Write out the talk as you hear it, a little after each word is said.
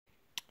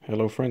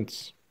Hello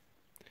friends.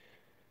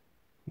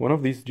 One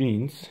of these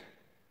genes,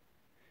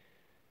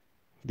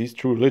 these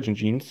true religion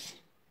genes,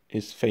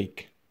 is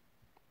fake.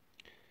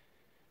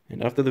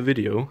 And after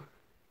you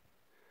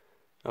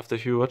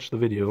watch the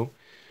video,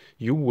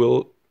 you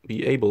will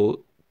be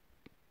able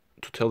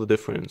to tell the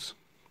difference.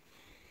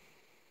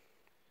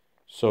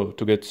 So,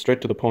 to get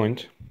straight to the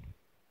point,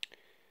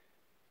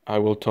 I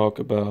will talk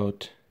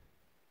about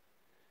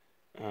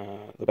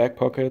the back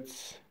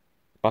pockets,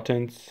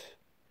 buttons,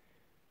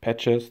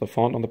 patches, the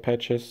font on the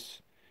patches,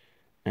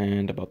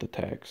 and about the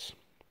tags.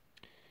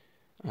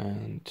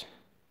 And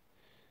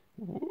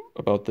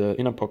about the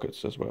inner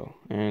pockets as well.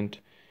 And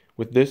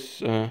with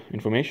this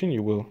information,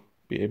 you will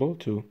be able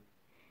to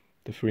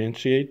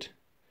differentiate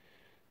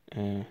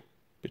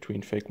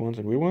between fake ones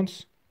and real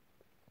ones.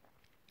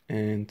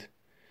 And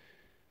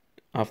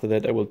after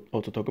that, I will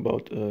also talk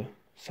about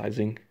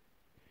sizing,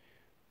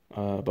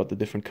 about the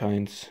different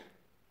kinds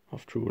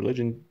of true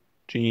religion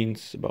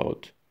genes,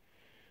 about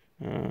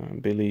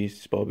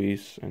Billies,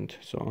 Bobbies, and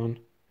so on,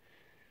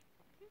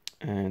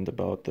 and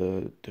about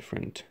the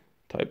different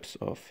types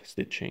of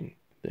stitching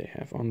they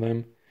have on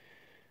them,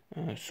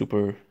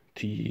 super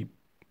T,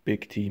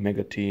 big T,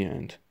 mega T,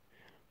 and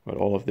what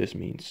all of this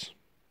means.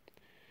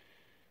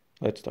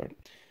 Let's start.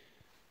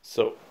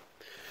 So,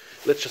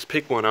 let's just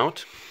pick one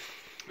out.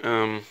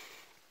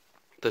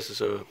 This is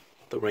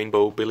the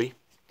Rainbow Billy.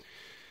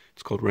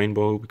 It's called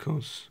Rainbow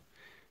because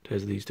it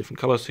has these different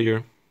colors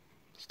here.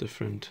 It's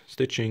different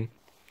stitching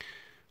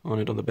on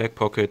it on the back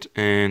pocket,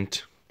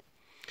 and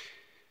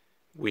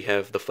we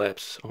have the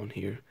flaps on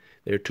here.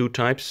 There are two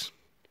types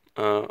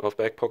of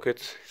back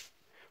pockets,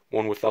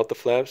 one without the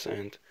flaps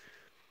and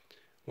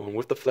one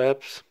with the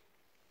flaps.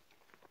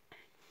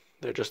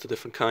 They're just a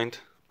different kind,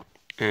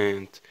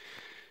 and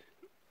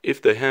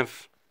if they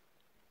have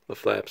the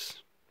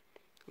flaps,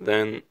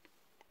 then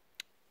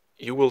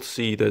you will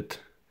see that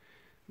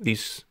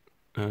these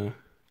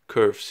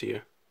curves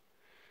here,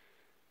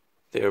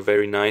 they are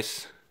very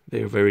nice,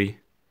 they are very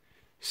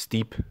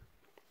steep,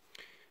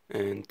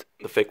 and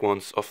the fake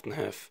ones often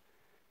have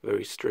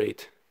very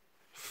straight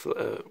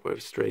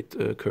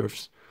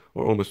curves,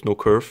 or almost no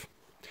curve.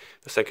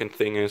 The second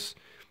thing is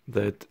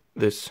that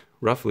this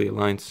roughly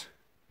aligns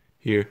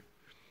here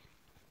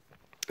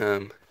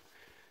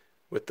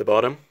with the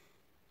bottom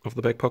of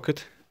the back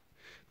pocket,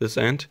 this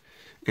end,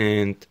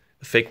 and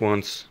the fake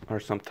ones are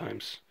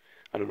sometimes,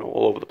 I don't know,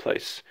 all over the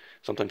place.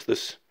 Sometimes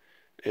this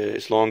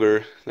is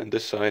longer than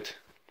this side,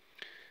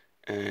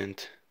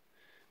 and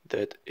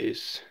that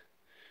is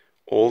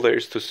all there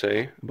is to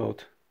say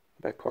about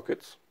back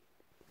pockets.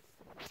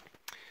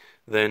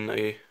 Then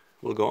I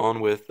will go on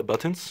with the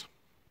buttons.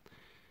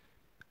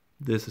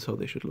 This is how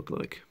they should look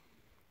like.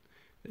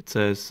 It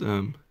says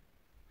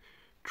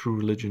True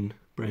Religion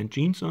brand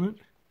jeans on it,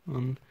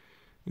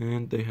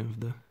 and they have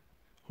the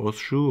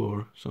horseshoe,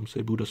 or some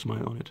say Buddha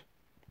smile, on it.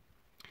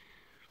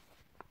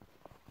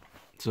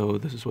 So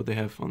this is what they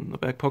have on the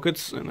back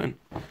pockets, and then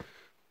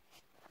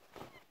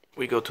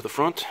we go to the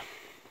front,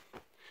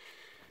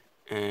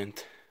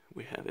 and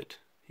we have it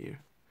here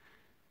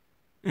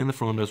in the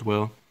front as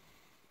well,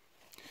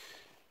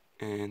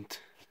 and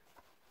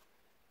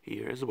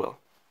here as well.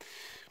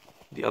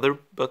 The other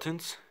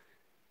buttons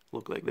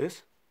look like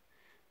this.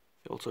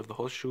 They also have the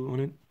horseshoe on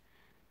it,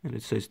 and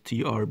it says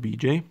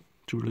TRBJ,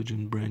 True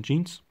Religion brand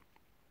jeans.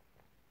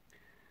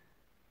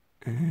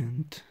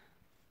 And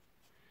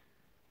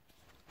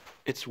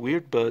it's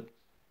weird, but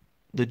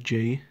the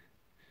J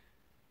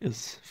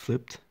is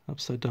flipped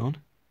upside down.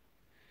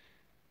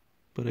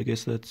 But I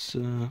guess that's,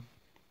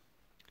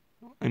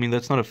 I mean,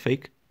 that's not a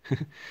fake,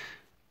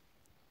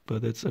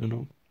 but that's, I don't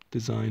know,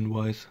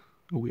 design-wise,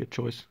 a weird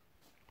choice.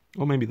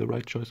 Or maybe the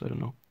right choice, I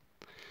don't know.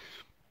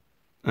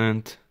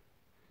 And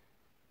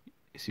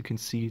as you can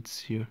see, it's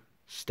here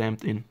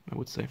stamped in, I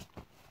would say.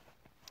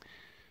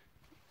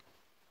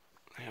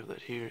 I have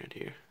that here and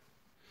here.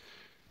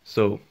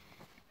 So,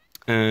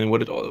 and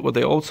what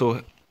they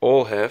also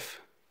all have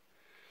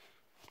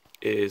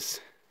is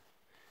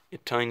a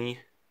tiny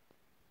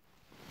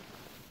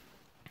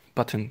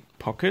button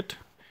pocket,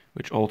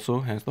 which also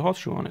has the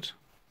horseshoe on it.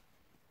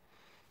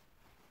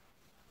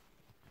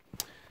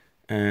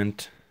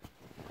 And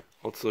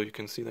also you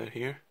can see that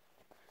here.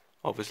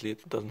 Obviously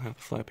it doesn't have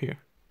the flap here.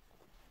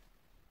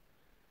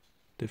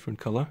 Different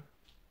color,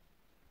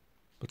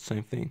 but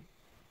same thing.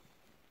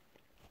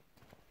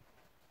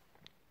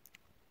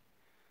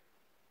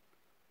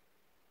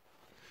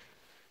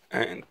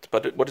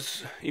 But what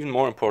is even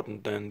more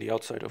important than the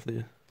outside of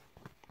the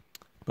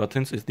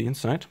buttons is the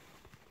inside,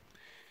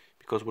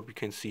 because what we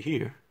can see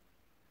here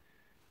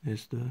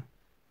is the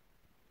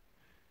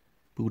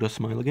Buddha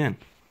smile again.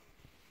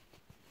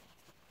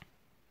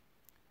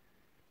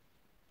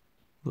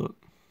 Look,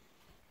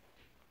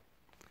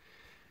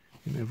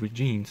 in every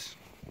jeans,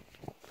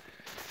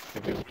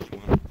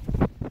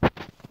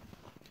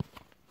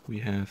 we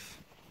have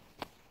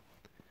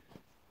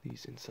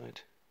these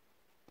inside,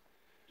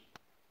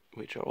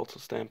 which are also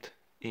stamped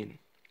in.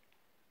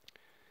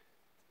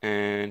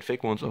 And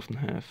fake ones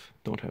often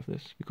don't have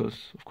this,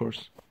 because of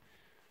course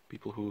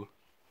people who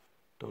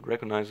don't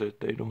recognize it,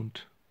 they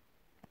don't,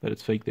 that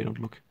it's fake, they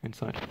don't look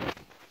inside.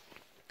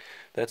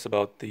 That's all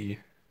about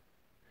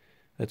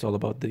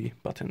the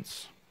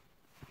buttons.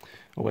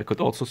 Oh, I could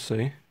also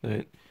say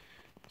that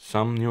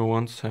some newer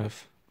ones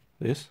have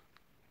this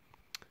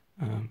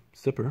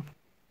zipper,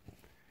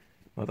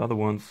 but other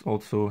ones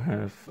also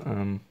have,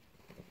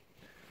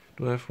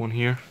 do I have one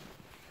here?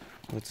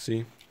 Let's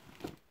see.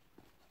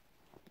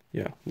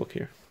 Yeah, look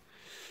here.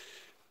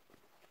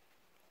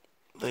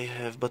 They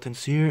have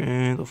buttons here,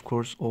 and of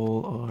course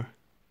all are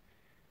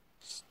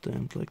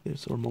stamped like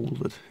this or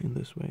molded in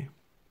this way.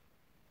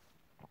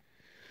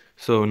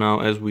 So now,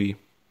 as we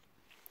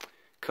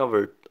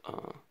covered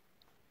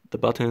the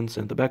buttons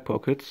and the back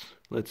pockets,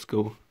 let's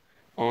go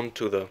on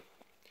to the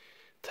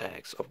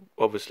tags.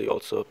 Obviously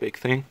also a big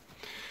thing,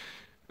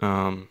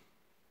 and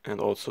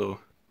also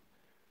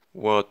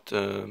what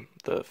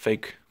the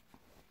fake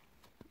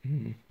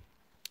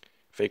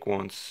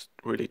ones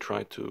really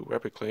try to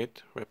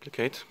replicate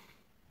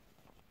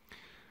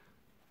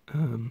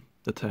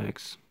the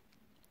tags.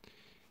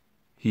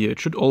 Here it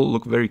should all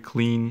look very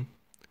clean,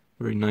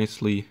 very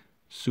nicely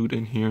sewed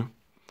in here,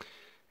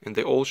 and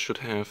they all should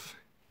have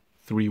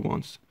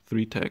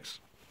three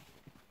tags.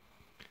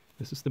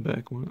 This is the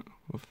back one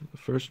of the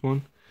first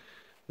one,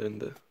 then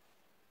the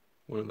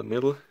one in the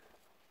middle.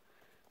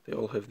 They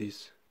all have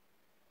these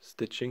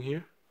stitching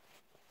here,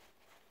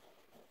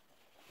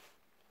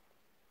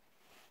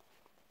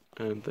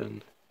 and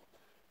then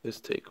this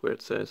tag where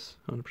it says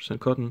 100%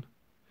 cotton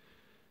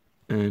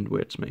and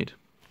where it's made.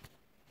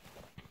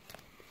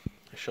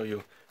 I'll show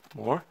you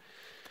more,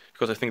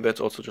 because I think that's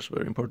also just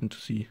very important to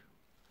see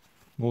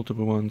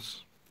multiple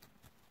ones,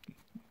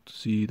 to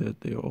see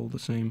that they are all the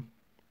same.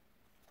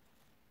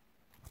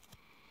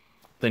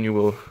 Then you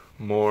will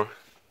more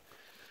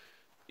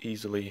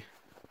easily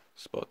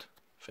spot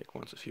fake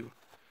ones if you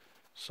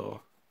saw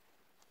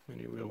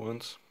many real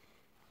ones.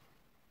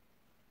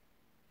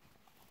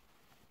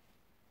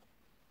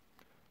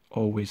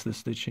 Always the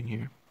stitching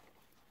here.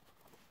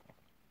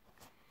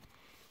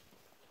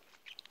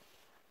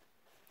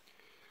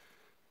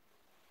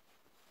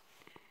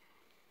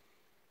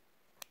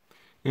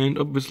 And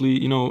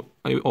obviously, you know,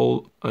 I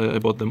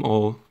bought them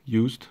all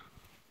used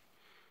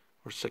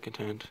or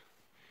secondhand,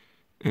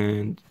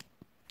 and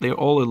they're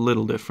all a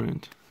little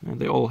different, and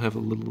they all have a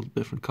little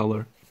different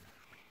color.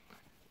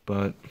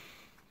 But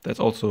that's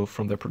also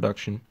from their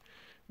production,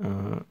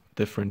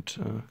 different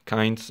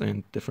kinds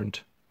and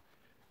different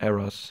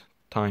eras,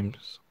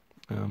 times.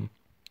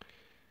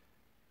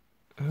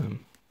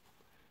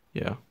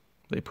 Yeah,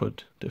 they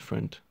put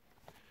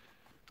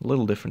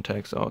little different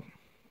tags out.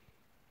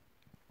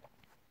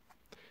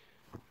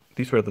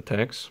 These were the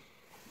tags.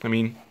 I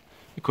mean,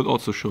 I could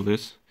also show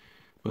this,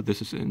 but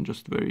this is in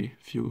just very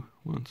few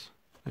ones.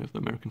 I have the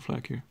American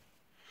flag here.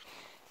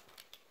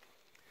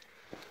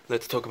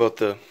 Let's talk about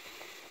the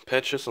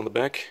patches on the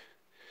back.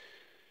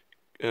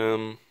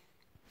 Yeah,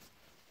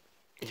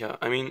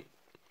 I mean,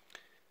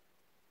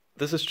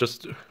 this is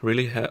just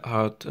really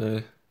hard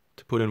to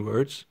put in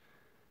words,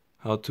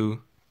 how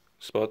to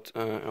spot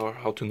or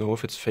how to know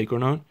if it's fake or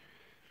not.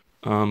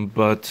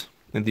 But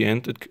in the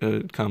end,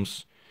 it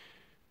comes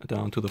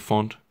down to the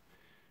font,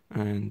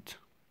 and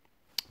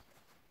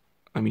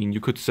I mean, you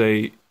could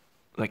say,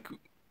 like,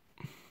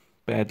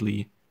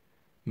 badly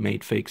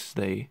made fakes,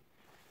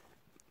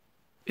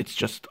 it's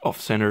just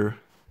off center,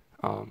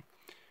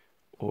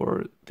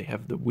 or they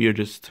have the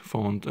weirdest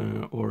font,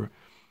 or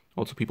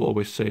also people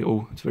always say,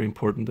 oh, it's very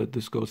important that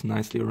this goes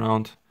nicely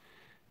around,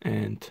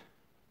 and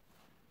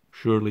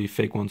surely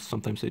fake ones,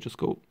 sometimes they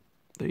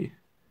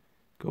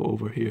go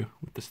over here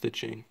with the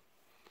stitching,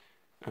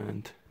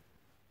 and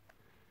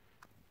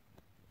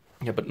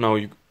yeah, but now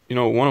you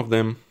know one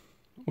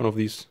of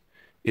these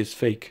is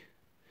fake,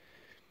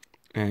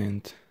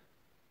 and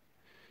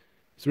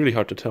it's really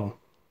hard to tell,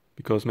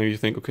 because maybe you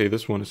think, okay,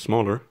 this one is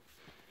smaller,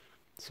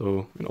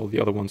 so, and all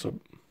the other ones are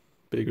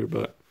bigger,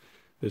 but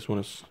this one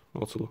is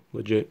also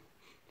legit.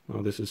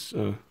 Now this is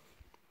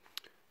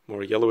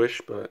more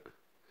yellowish, but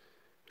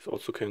it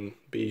also can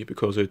be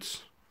because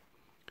it's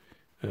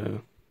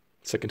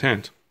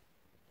secondhand.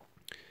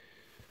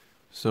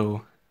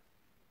 So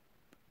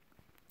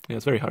yeah,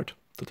 it's very hard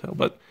to tell,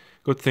 but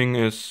good thing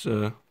is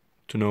to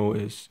know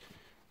is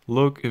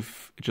look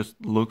if it just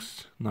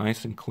looks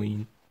nice and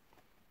clean,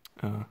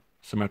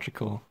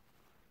 symmetrical,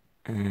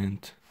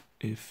 and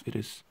if it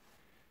is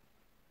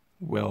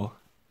well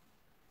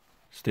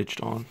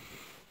stitched on.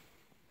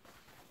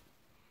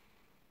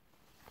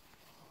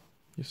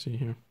 You see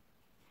here,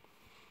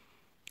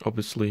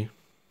 obviously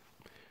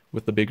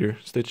with the bigger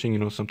stitching, you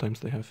know,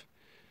 sometimes they have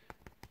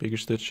bigger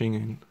stitching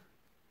and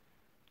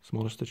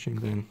smaller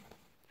stitching, then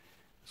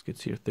this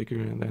gets here thicker,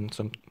 and then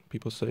some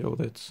people say, oh,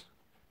 that's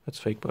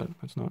fake, but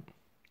it's not.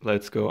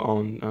 Let's go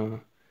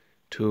on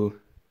to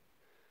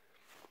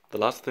the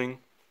last thing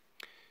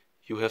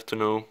you have to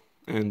know,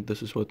 and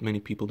this is what many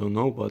people don't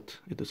know, but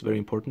it is very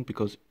important,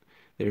 because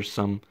there's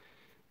some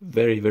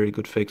very, very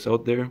good fakes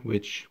out there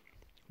which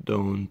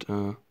don't,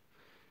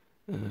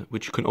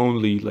 which you can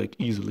only like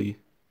easily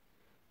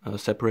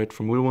separate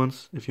from real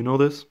ones, if you know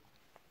this.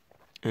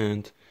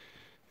 And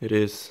it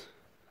is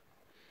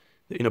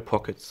the inner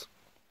pockets.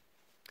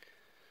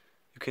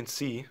 You can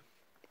see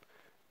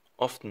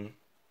often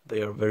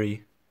they are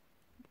very,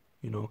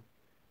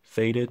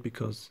 faded,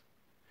 because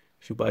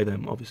if you buy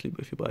them, obviously,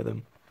 if you buy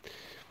them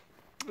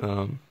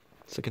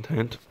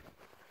secondhand,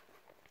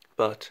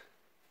 but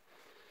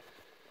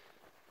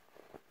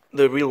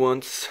the real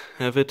ones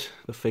have it,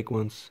 the fake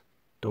ones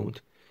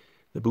don't.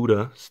 The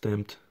Buddha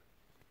stamps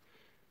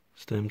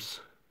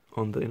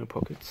on the inner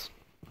pockets.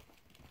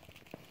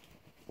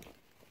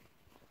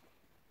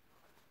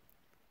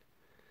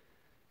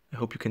 I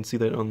hope you can see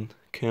that on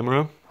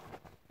camera.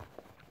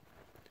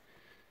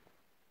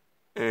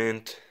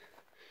 And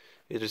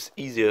it is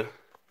easier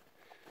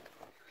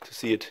to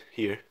see it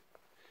here,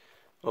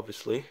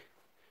 obviously,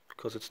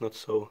 because it's not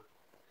so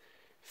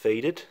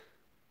faded.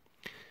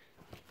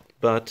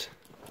 But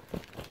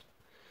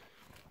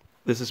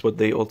this is what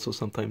they also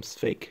sometimes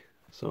fake,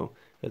 so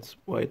that's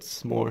why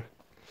it's more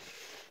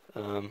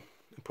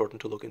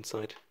important to look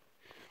inside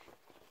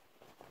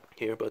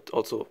here. But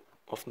also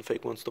often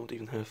fake ones don't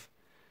even have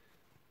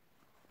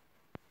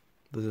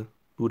the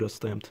Buddha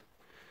stamped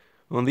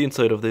on the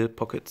inside of the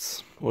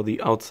pockets, or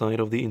the outside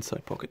of the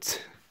inside pockets.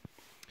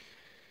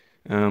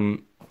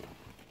 And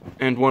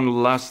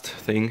one last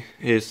thing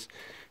is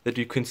that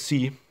you can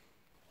see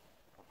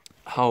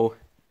how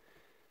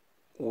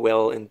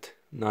well and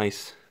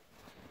nice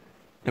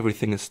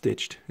everything is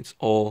stitched. It's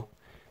all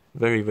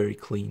very, very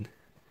clean.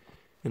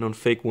 And on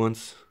fake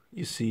ones,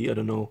 you see, I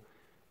don't know,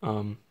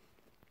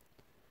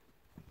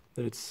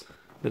 that it's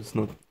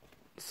not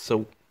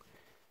so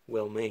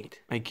well made.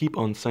 I keep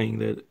on saying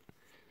that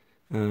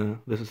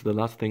this is the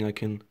last thing I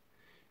can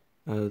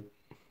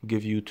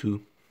give you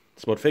to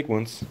spot fake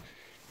ones,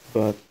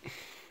 but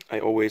I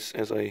always,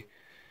 as I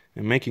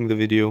am making the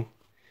video,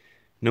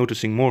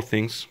 noticing more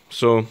things.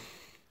 So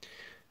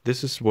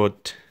this is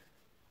what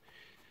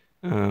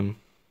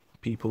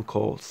people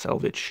call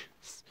selvedge,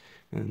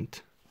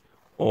 and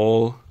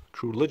all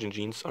True Religion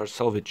jeans are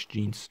selvedge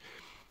jeans,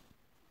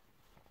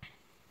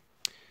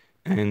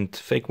 and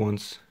fake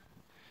ones,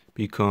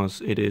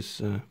 because it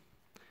is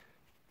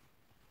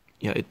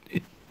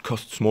it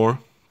costs more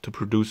to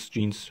produce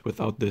jeans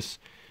without this,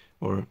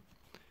 or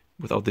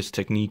without this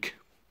technique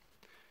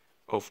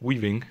of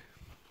weaving.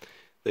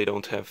 They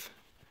don't have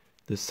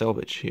this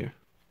selvedge here,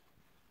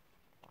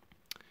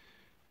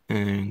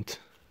 and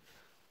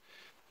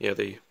yeah,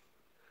 they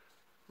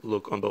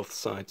look on both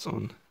sides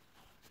on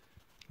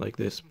like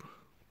this,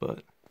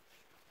 but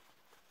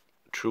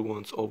true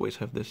ones always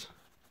have this,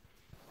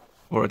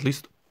 or at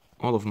least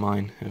all of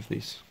mine have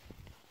these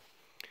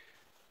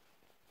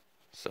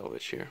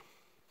selvedge here.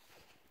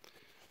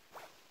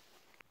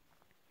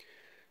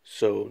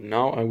 So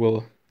now I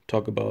will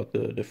talk about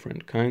the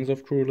different kinds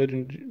of True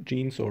Religion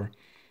jeans, or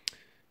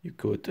you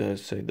could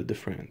say the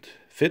different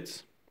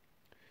fits.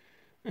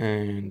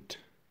 And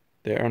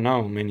there are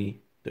now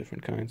many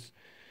different kinds,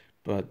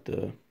 but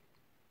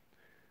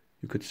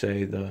you could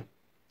say the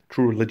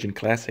True Religion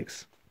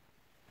classics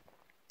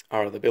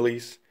are the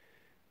Billies,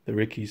 the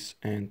Rickies,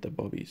 and the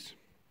Bobbies.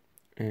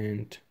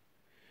 And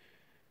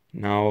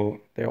now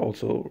there are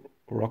also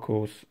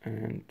Roccos,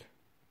 and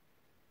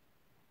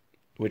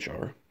which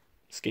are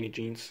skinny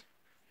jeans,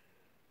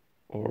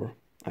 or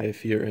I have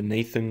here a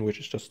Nathan, which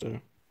is just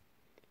a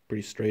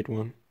pretty straight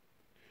one.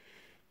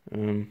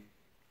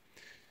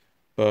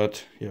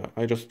 But yeah,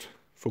 I just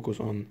focus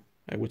on,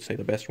 I would say,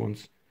 the best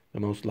ones, the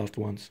most loved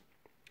ones.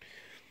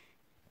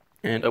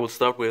 And I will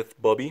start with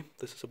Bobby.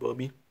 This is a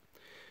Bobby.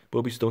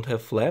 Bobbies don't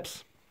have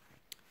flaps,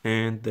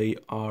 and they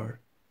are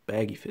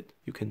baggy fit.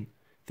 You can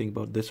think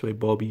about it this way: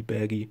 Bobby,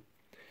 baggy.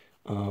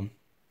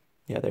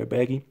 Yeah, they're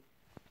baggy.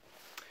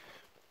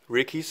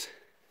 Rickies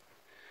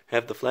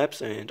have the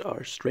flaps and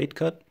are straight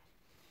cut,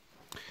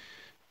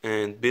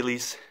 and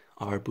Billies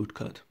are boot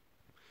cut,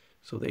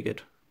 so they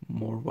get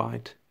more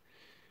wide.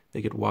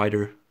 They get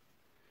wider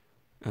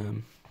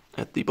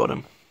at the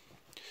bottom.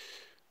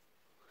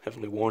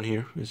 Heavily worn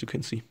here, as you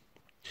can see.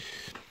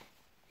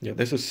 Yeah,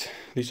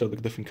 these are the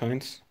different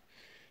kinds.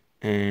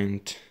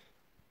 And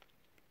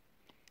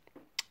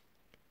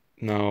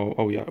now,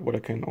 oh yeah, what I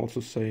can also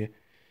say,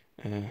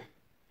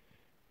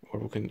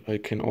 I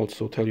can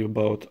also tell you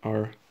about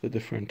are the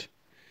different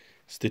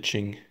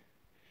stitching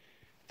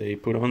they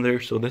put on there.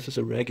 So this is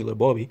a regular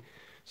Bobby.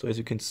 So as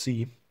you can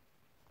see,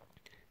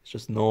 it's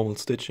just normal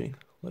stitching,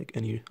 like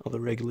any other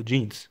regular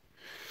jeans.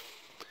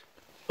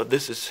 But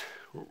this is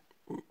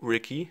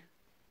Ricky,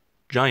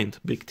 giant,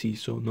 big T,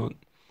 so not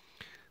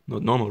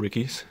normal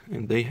Rickies,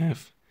 and they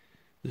have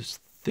this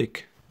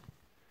thick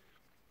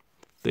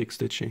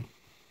stitching.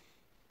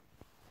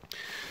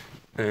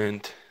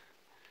 And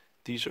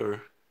these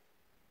are,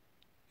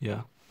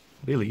 yeah,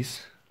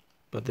 Billies,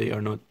 but they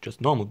are not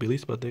just normal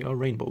Billies, but they are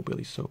rainbow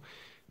Billies, so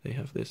they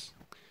have this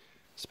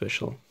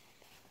special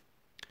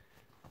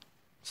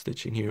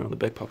stitching here on the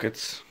back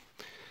pockets.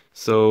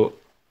 So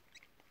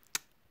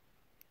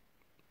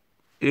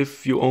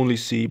if you only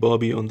see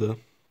Bobby on the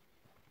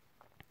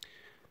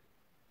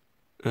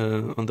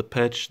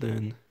patch,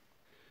 then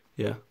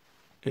yeah,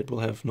 it will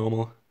have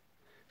normal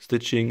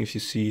stitching. If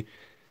you see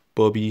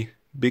Bobby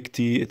Big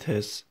T, it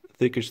has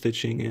thicker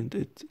stitching,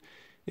 and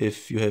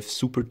if you have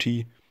Super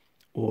T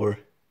or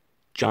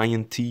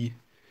Giant T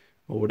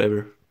or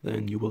whatever,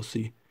 then you will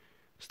see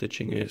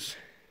stitching is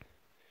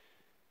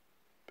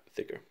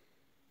thicker.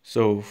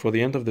 So for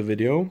the end of the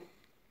video,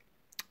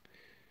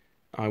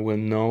 I will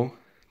now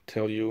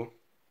tell you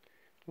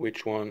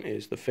which one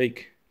is the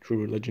fake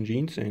True Religion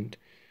jeans, and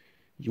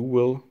you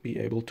will be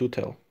able to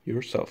tell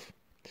yourself.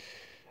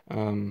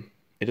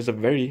 It is a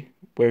very,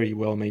 very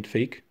well made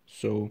fake,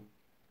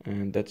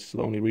 and that's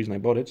the only reason I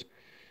bought it,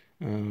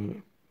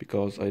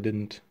 because I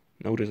didn't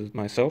notice it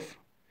myself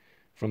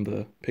from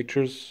the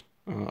pictures.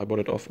 I bought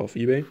it off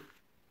eBay,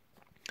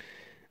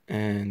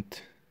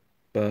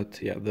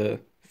 but yeah, the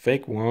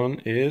fake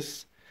one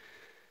is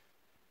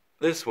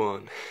this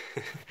one.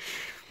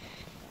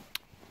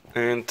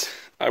 And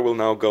I will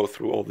now go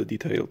through all the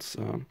details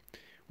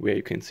where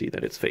you can see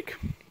that it's fake.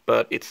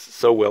 But it's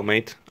so well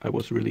made, I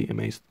was really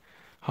amazed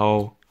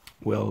how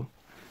well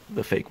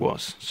the fake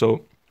was.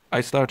 So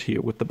I start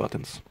here with the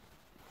buttons.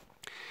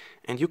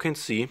 And you can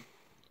see,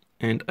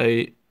 and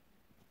I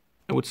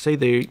would say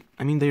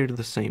they're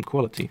the same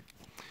quality.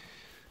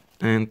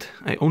 And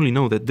I only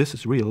know that this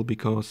is real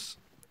because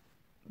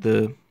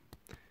the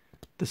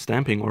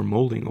stamping or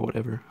molding or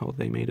whatever, how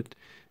they made it,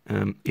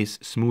 is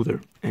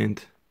smoother,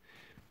 and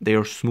they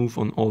are smooth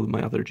on all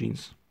my other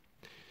jeans.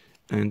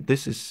 And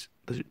this is,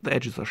 the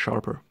edges are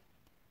sharper.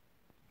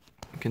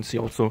 You can see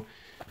also,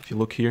 if you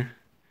look here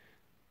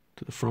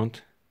to the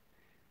front,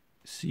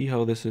 see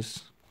how this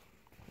is,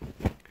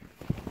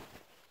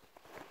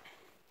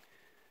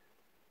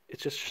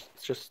 it's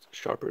just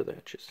sharper, the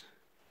edges.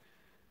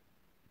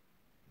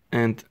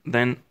 And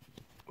then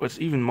what's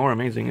even more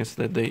amazing is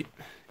that they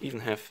even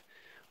have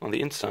on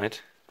the inside,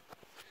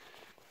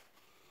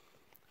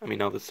 I mean,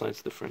 now the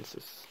size difference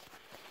is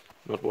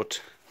not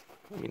what,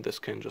 I mean, this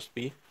can just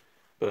be,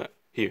 but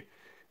here,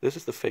 this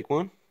is the fake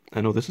one,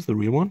 I know this is the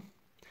real one,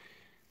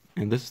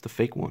 and this is the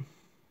fake one.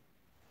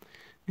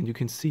 And you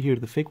can see here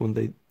the fake one,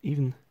 they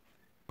even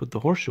put the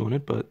horseshoe on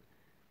it, but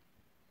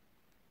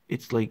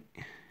it's like,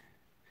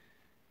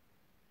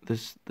 the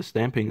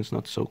stamping is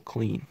not so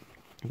clean.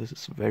 This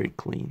is very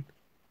clean,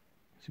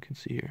 as you can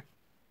see here.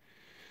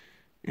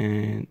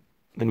 And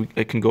then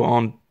I can go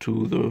on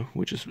to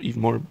which is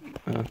even more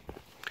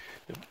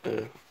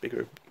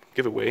bigger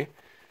giveaway.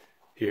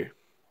 Here,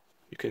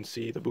 you can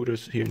see the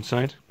booters here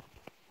inside,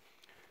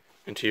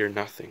 and here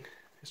nothing.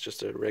 It's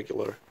just a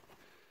regular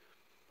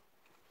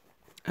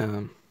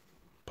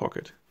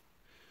pocket.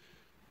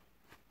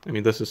 I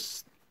mean, this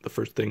is the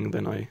first thing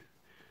that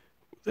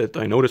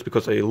I noticed,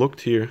 because I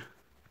looked here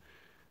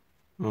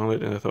on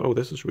it and I thought, oh,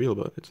 this is real,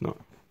 but it's not.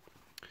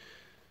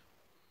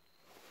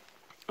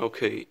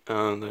 Okay,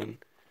 and then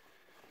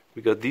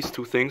we got these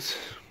two things,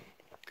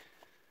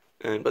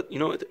 but you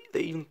know,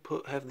 they even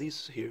have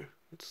these here.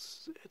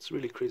 It's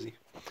really crazy.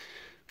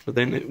 But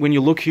then when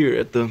you look here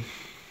at the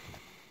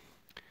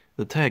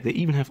tag, they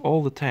even have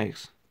all the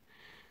tags.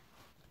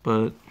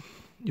 But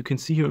you can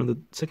see here on the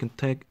second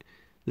tag,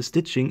 the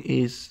stitching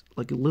is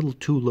like a little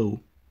too low.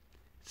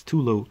 It's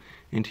too low,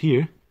 and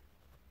here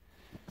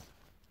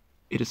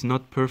it is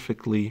not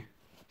perfectly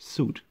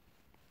sewed.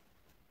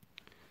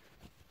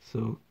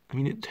 So I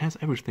mean, it has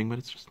everything, but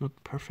it's just not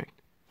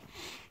perfect.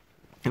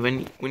 And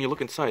when you look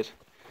inside,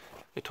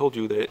 I told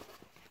you that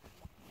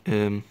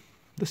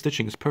the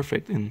stitching is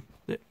perfect in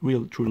the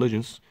real True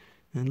Religions,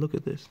 and look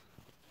at this.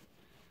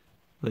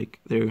 Like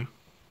this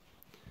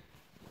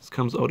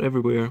comes out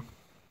everywhere.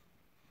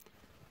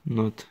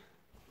 Not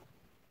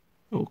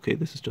okay.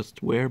 This is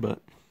just wear, but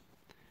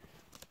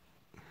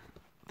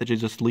they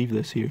just leave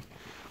this here.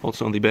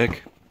 Also on the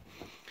back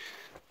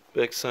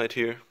side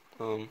here.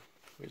 Where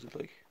is it?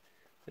 Like,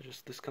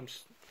 this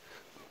comes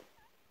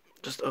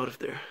just out of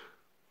there.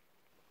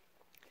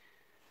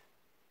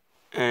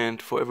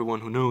 And for everyone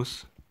who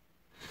knows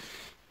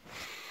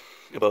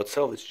about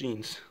Selvedge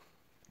jeans,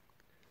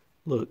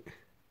 look,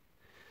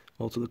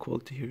 also the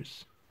quality here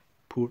is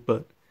poor,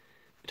 but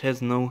it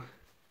has no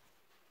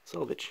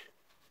selvage.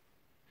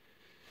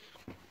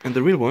 And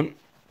the real one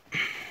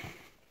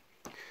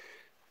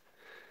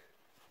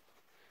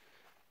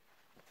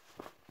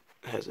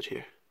has it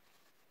here.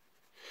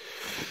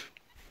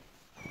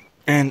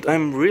 And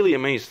I'm really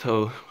amazed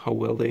how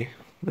well they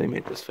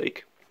made this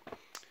fake.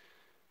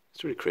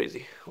 It's really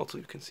crazy. Also,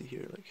 you can see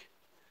here, like,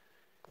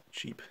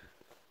 cheap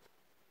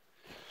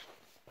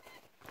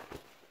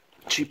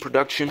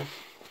production.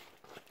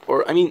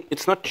 Or, I mean,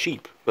 it's not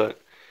cheap,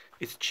 but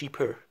it's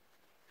cheaper.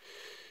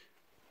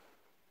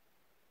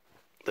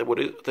 That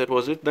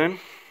was it then.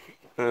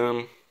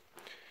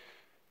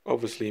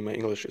 Obviously, my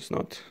English is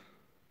not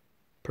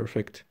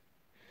perfect.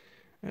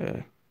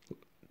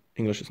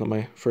 English is not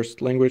my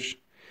first language,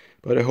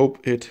 but I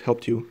hope it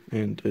helped you,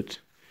 and it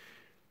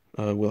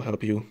will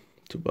help you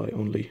to buy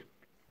only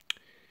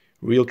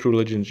real True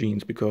Religion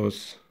jeans,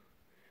 because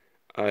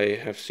I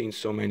have seen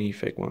so many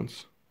fake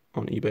ones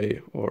on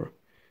eBay or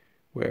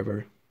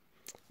wherever,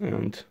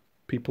 and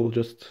people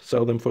just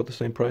sell them for the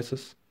same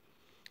prices.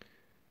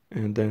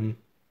 and then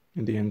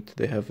in the end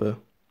they have a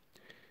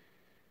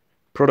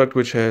product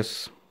which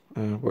has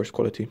worse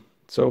quality.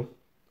 So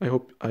I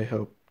hope I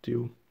helped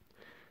you.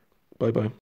 Bye bye.